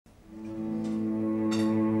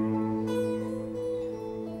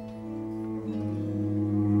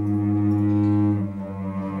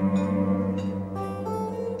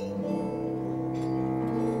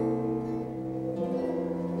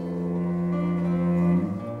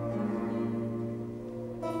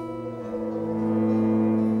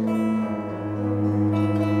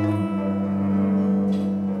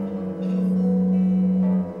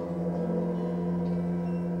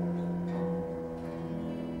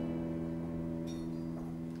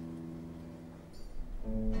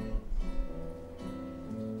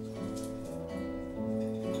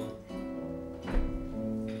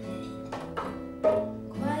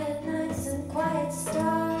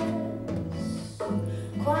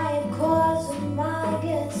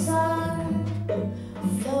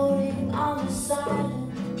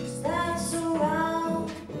silence that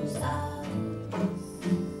surrounds us.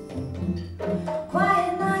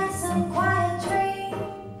 Quiet nights and quiet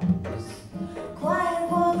dreams, quiet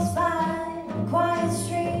walks by quiet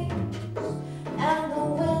streams, and the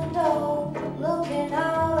window looking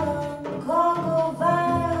out on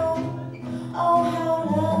Corcovado. Oh, how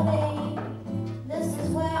lovely, this is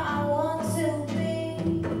where I want to be,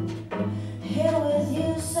 here with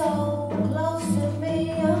you so close to me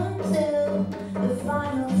until the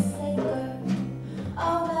final flicker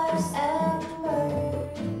of life's ember.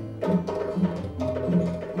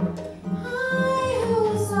 I who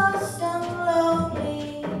was lost and lonely,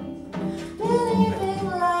 believing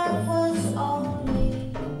life was only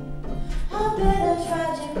a bitter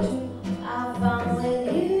tragic truth I found with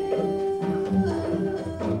you.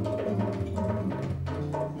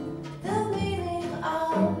 The meaning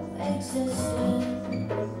of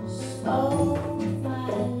existence, oh my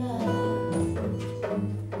love.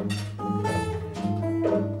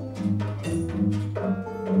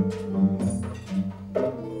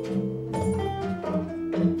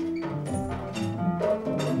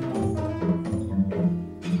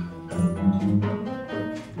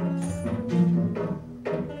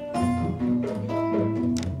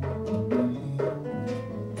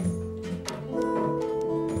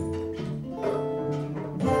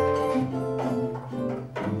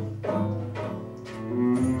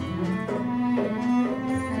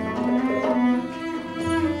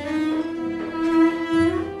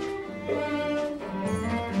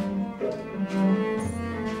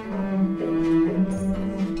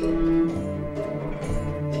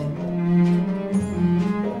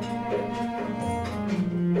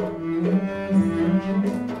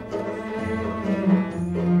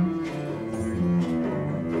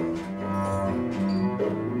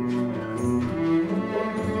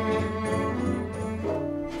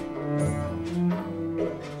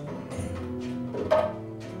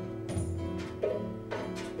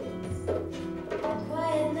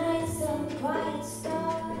 Quiet nights and quiet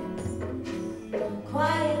stars,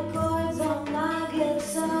 quiet chords on my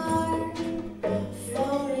guitar,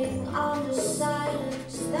 floating on the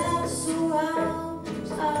silence that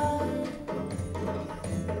surrounds us.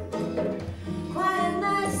 Quiet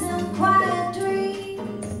nights and quiet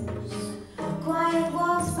dreams, quiet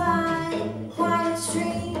walks by quiet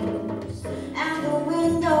streams, and the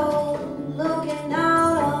window looking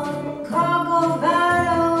out on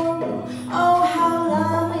Corcovado. Oh, how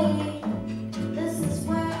lovely, this is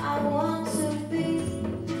where I want to be,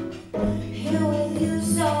 here with you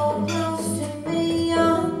so close to me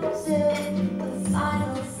until the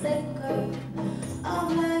final flicker of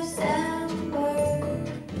life's ember.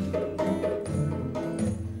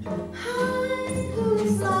 I who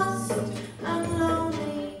is lost and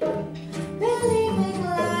lonely, believing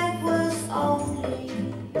life was only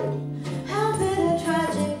a bitter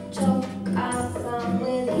tragic joke I found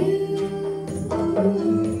with you.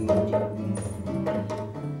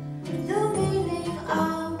 The meaning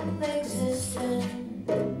of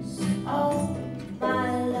existence, oh my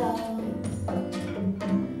love,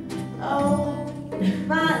 oh